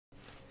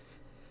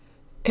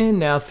And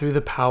now through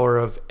the power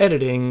of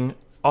editing,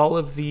 all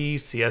of the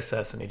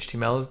CSS and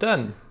HTML is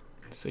done.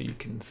 So you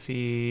can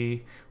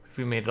see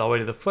we made it all the way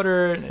to the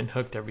footer and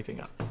hooked everything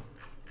up.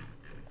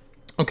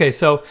 Okay,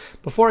 so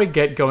before I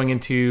get going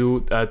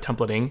into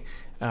templating,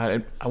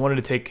 I wanted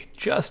to take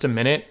just a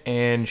minute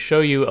and show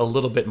you a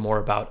little bit more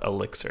about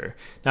Elixir.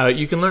 Now,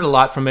 you can learn a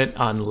lot from it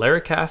on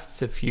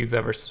Laracasts if you've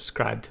ever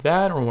subscribed to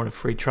that or want a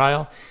free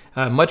trial.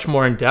 Much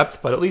more in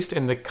depth, but at least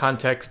in the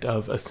context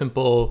of a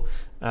simple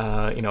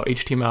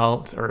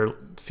HTML or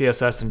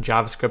CSS and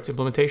JavaScript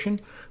implementation.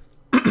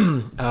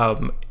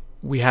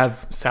 We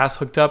have Sass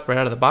hooked up right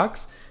out of the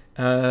box,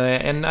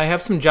 and I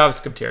have some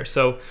JavaScript here.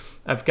 So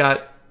I've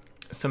got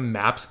some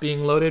maps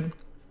being loaded,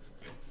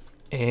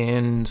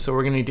 and so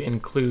we're going to need to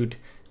include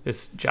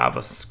this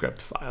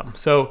JavaScript file.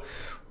 So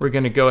we're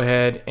going to go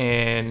ahead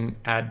and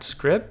add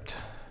scripts,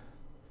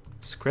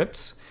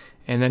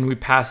 and then we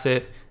pass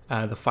it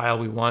the file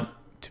we want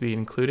to be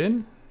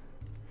included.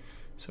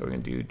 So we're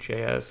going to do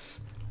JS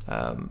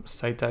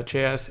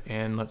site.js,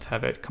 and let's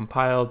have it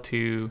compiled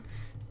to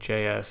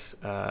JS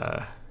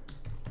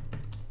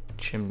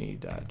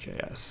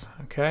chimney.js.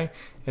 Okay,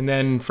 and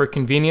then for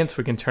convenience,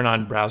 we can turn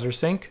on browser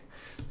sync.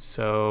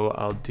 So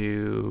I'll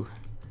do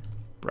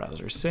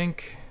browser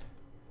sync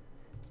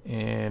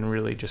and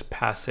really just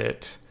pass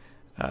it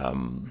a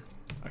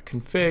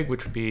config,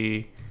 which would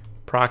be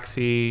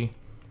proxy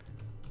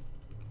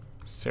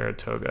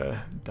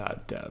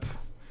saratoga.dev.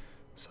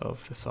 So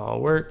if this all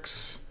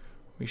works,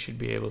 we should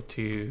be able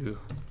to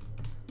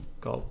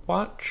gulp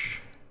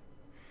watch.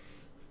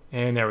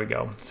 And there we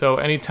go. So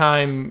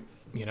anytime,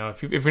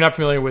 if you're not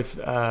familiar with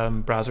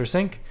browser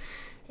sync,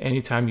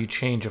 anytime you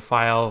change a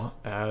file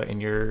in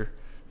your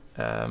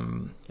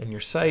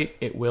site,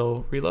 it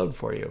will reload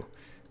for you.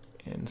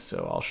 And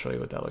so I'll show you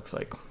what that looks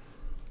like.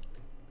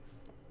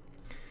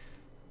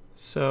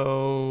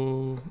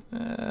 So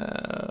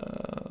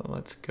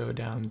let's go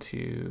down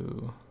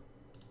to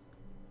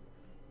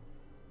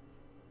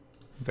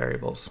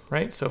variables,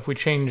 right? So if we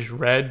change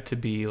red to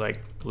be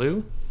like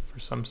blue for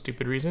some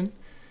stupid reason,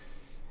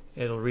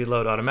 it'll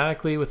reload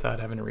automatically without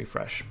having to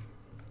refresh.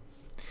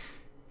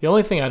 The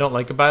only thing I don't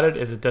like about it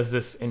is it does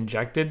this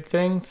injected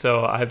thing.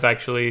 So I've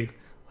actually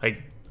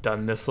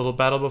done this little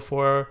battle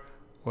before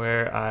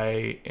where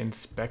I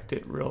inspect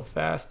it real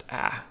fast.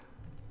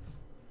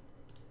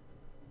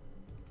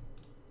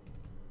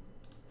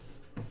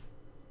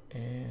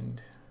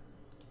 And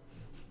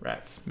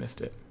rats, missed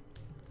it.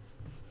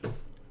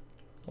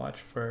 Watch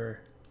for,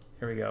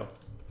 here we go.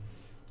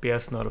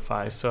 BS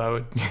notify. So I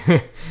would,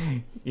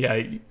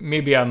 yeah,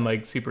 maybe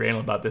I'm super anal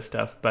about this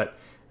stuff, but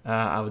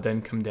I would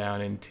then come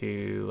down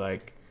into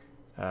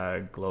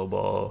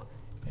global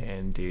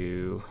and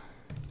do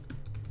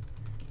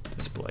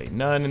display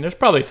none. And there's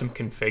probably some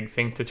config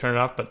thing to turn it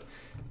off, but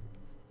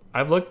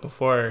I've looked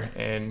before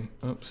and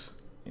oops.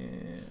 Yeah.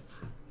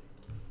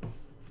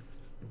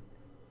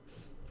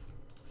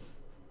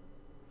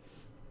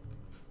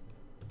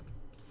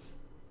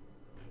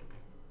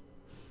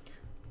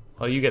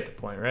 Well, you get the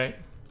point, right?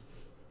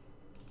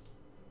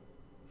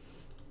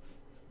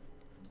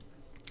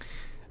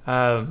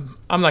 I'm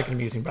not going to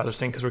be using browser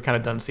sync because we're kind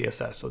of done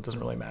CSS, so it doesn't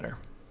really matter.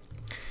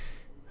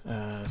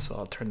 So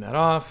I'll turn that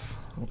off.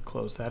 We'll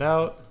close that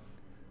out.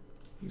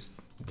 Use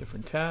a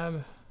different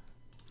tab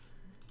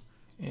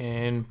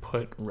and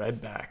put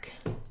red back.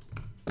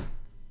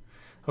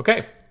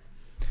 Okay.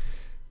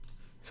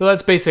 So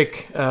that's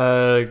basic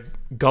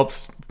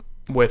gulps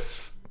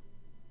with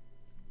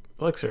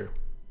Elixir.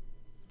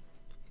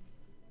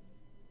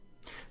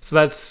 So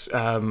that's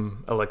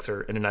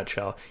Elixir in a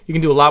nutshell. You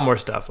can do a lot more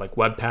stuff like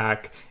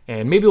Webpack,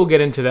 and maybe we'll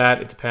get into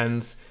that. It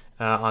depends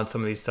on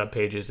some of these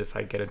subpages if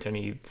I get into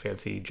any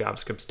fancy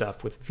JavaScript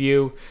stuff with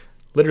Vue.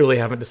 Literally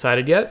haven't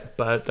decided yet,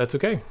 but that's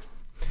okay.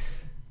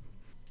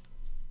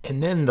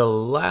 And then the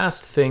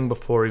last thing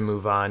before we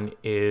move on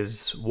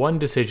is one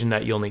decision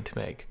that you'll need to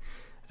make.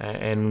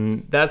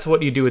 And that's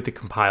what you do with the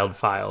compiled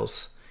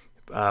files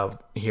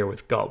here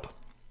with Gulp.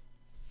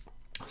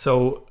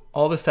 So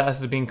all the Sass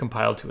is being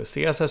compiled to a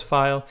CSS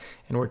file,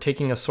 and we're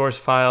taking a source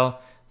file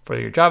for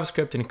your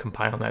JavaScript and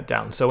compiling that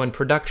down. So in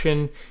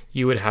production,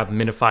 you would have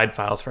minified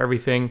files for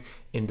everything.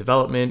 In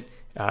development,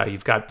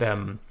 you've got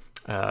them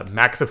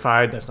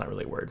maxified, that's not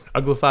really a word,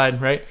 uglified,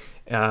 right?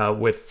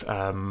 With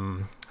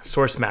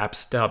source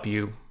maps to help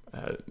you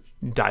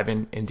dive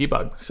in and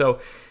debug. So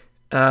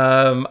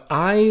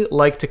I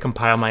like to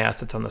compile my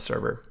assets on the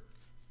server.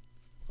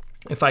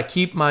 If I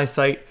keep my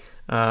site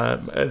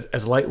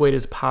as lightweight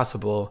as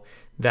possible,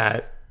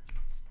 that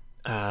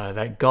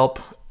gulp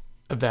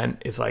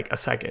event is like a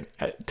second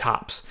at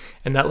tops.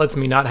 And that lets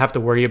me not have to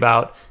worry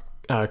about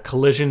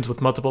collisions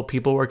with multiple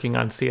people working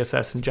on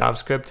CSS and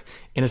JavaScript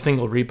in a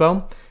single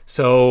repo.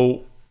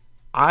 So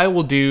I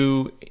will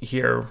do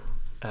here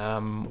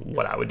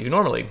what I would do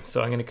normally.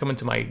 So I'm going to come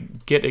into my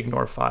git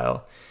ignore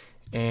file.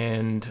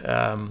 And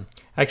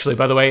actually,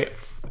 by the way,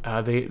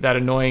 that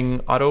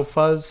annoying auto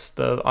fuzz,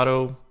 the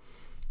auto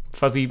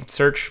fuzzy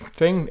search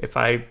thing, if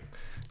I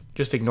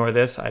just ignore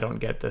this, I don't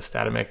get the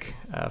Statamic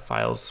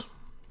files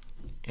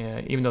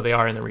even though they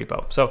are in the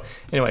repo. So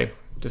anyway,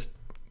 just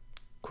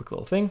quick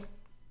little thing.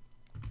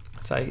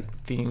 Site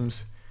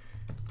themes,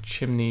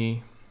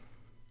 chimney,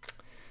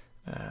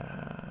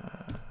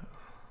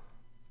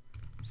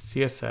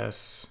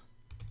 CSS,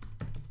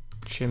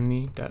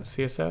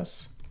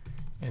 chimney.css,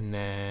 and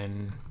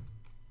then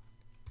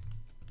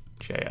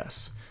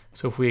JS.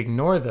 So if we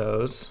ignore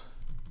those,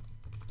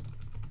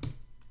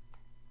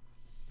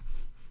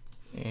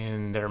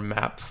 and their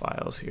map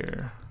files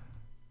here,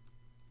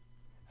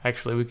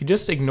 actually we could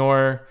just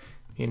ignore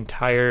the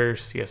entire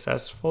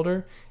CSS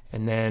folder,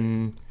 and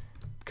then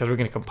because we're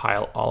going to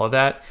compile all of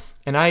that,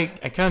 and I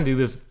kind of do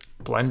this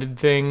blended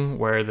thing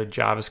where the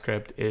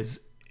JavaScript is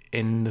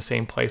in the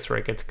same place where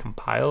it gets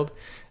compiled.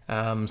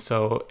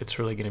 So it's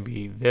really going to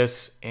be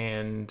this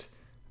and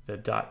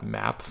the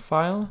 .map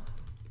file,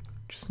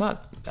 which is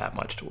not that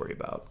much to worry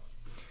about.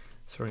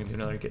 So we're going to do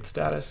another git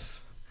status.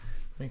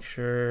 Make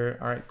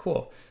sure, all right,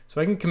 cool. So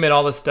I can commit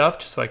all this stuff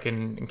just so I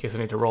can, in case I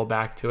need to roll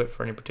back to it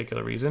for any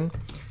particular reason.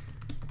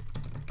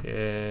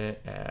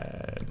 Git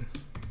add.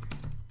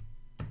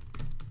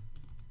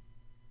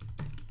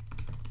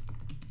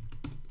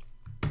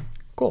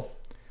 Cool.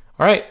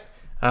 All right,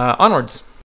 onwards.